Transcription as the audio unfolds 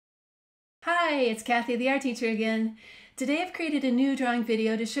Hi, it's Kathy, the art teacher again. Today I've created a new drawing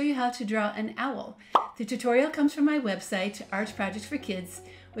video to show you how to draw an owl. The tutorial comes from my website, Art Projects for Kids,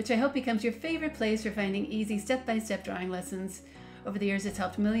 which I hope becomes your favorite place for finding easy step-by-step drawing lessons. Over the years, it's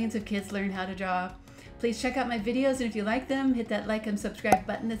helped millions of kids learn how to draw. Please check out my videos, and if you like them, hit that like and subscribe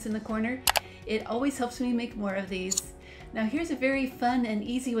button that's in the corner. It always helps me make more of these. Now here's a very fun and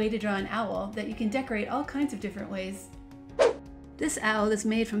easy way to draw an owl that you can decorate all kinds of different ways. This owl is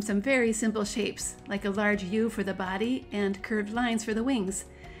made from some very simple shapes, like a large U for the body and curved lines for the wings.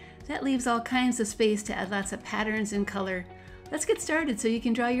 That leaves all kinds of space to add lots of patterns and color. Let's get started so you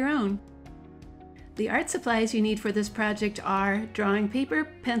can draw your own. The art supplies you need for this project are drawing paper,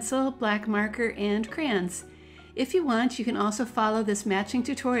 pencil, black marker, and crayons. If you want, you can also follow this matching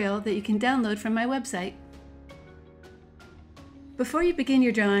tutorial that you can download from my website. Before you begin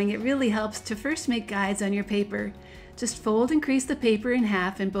your drawing, it really helps to first make guides on your paper. Just fold and crease the paper in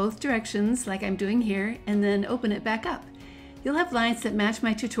half in both directions, like I'm doing here, and then open it back up. You'll have lines that match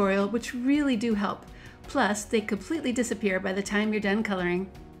my tutorial, which really do help. Plus, they completely disappear by the time you're done coloring.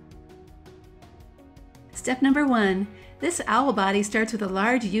 Step number 1. This owl body starts with a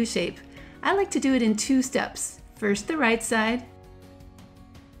large U shape. I like to do it in 2 steps. First the right side,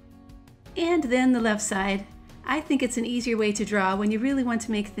 and then the left side. I think it's an easier way to draw when you really want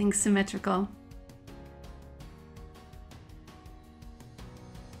to make things symmetrical.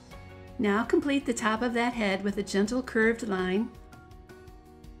 Now complete the top of that head with a gentle curved line.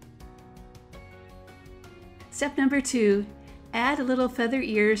 Step number 2, add little feather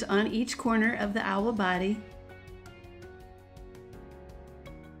ears on each corner of the owl body.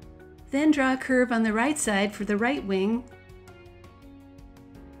 Then draw a curve on the right side for the right wing,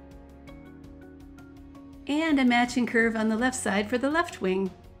 and a matching curve on the left side for the left wing.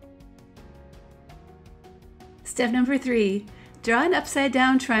 Step number 3, draw an upside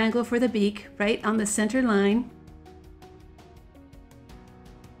down triangle for the beak right on the center line.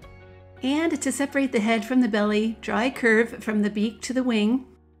 And to separate the head from the belly, draw a curve from the beak to the wing.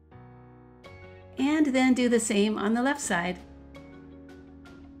 And then do the same on the left side.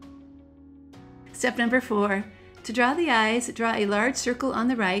 Step number 4, to draw the eyes, draw a large circle on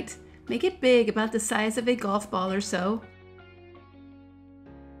the right. Make it big, about the size of a golf ball or so.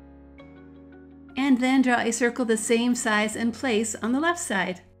 And then draw a circle the same size and place on the left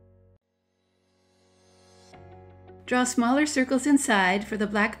side. Draw smaller circles inside for the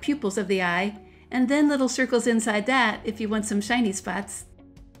black pupils of the eye, and then little circles inside that if you want some shiny spots.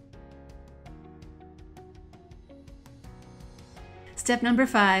 Step number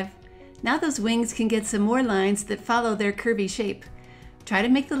 5. Now those wings can get some more lines that follow their curvy shape. Try to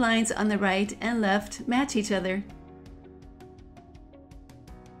make the lines on the right and left match each other.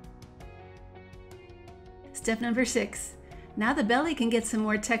 Step number 6. Now the belly can get some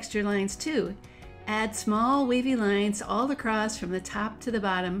more texture lines too. Add small wavy lines all across from the top to the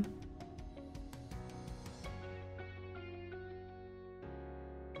bottom.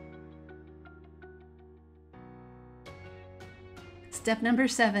 Step number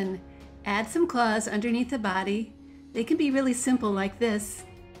 7. Add some claws underneath the body. They can be really simple like this.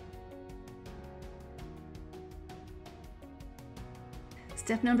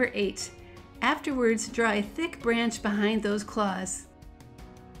 Step number 8. Afterwards, draw a thick branch behind those claws.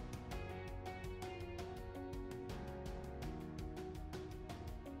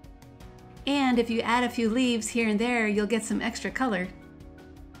 And if you add a few leaves here and there, you'll get some extra color.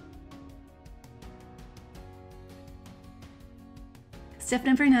 Step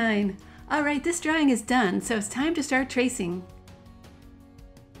number 9. All right, this drawing is done, so it's time to start tracing.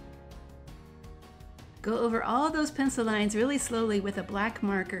 Go over all those pencil lines really slowly with a black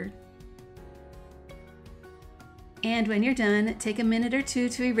marker. And when you're done, take a minute or two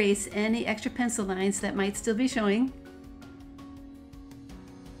to erase any extra pencil lines that might still be showing.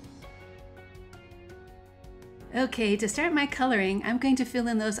 Okay, to start my coloring, I'm going to fill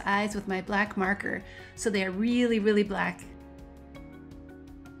in those eyes with my black marker, so they are really, really black.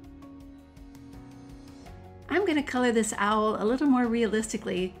 I'm going to color this owl a little more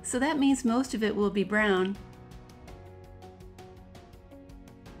realistically, so that means most of it will be brown.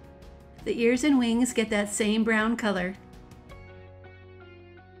 The ears and wings get that same brown color.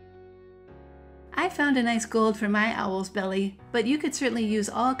 I found a nice gold for my owl's belly, but you could certainly use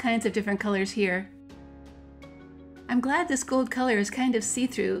all kinds of different colors here. I'm glad this gold color is kind of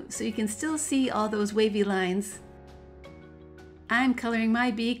see-through, so you can still see all those wavy lines. I'm coloring my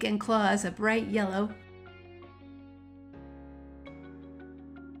beak and claws a bright yellow.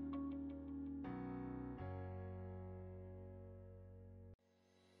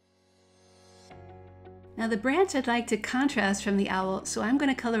 Now the branch I'd like to contrast from the owl, so I'm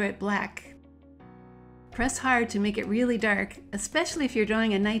going to color it black. Press hard to make it really dark, especially if you're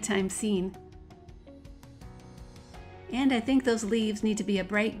drawing a nighttime scene. And I think those leaves need to be a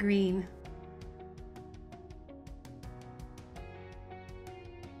bright green.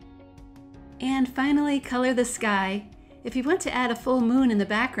 And finally, color the sky. If you want to add a full moon in the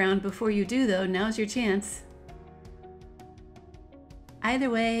background before you do though, now's your chance.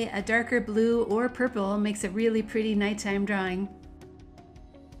 Either way, a darker blue or purple makes a really pretty nighttime drawing.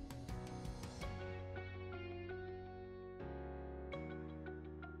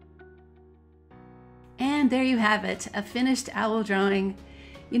 And there you have it, a finished owl drawing.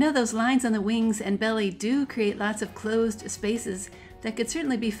 You know, those lines on the wings and belly do create lots of closed spaces that could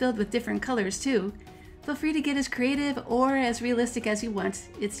certainly be filled with different colors too. Feel free to get as creative or as realistic as you want.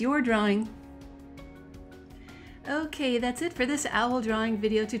 It's your drawing. Okay, that's it for this owl drawing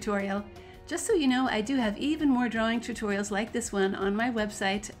video tutorial. Just so you know, I do have even more drawing tutorials like this one on my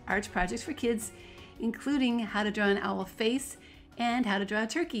website, Arts Projects for Kids, including how to draw an owl face and how to draw a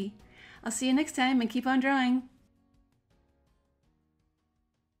turkey. I'll see you next time and keep on drawing.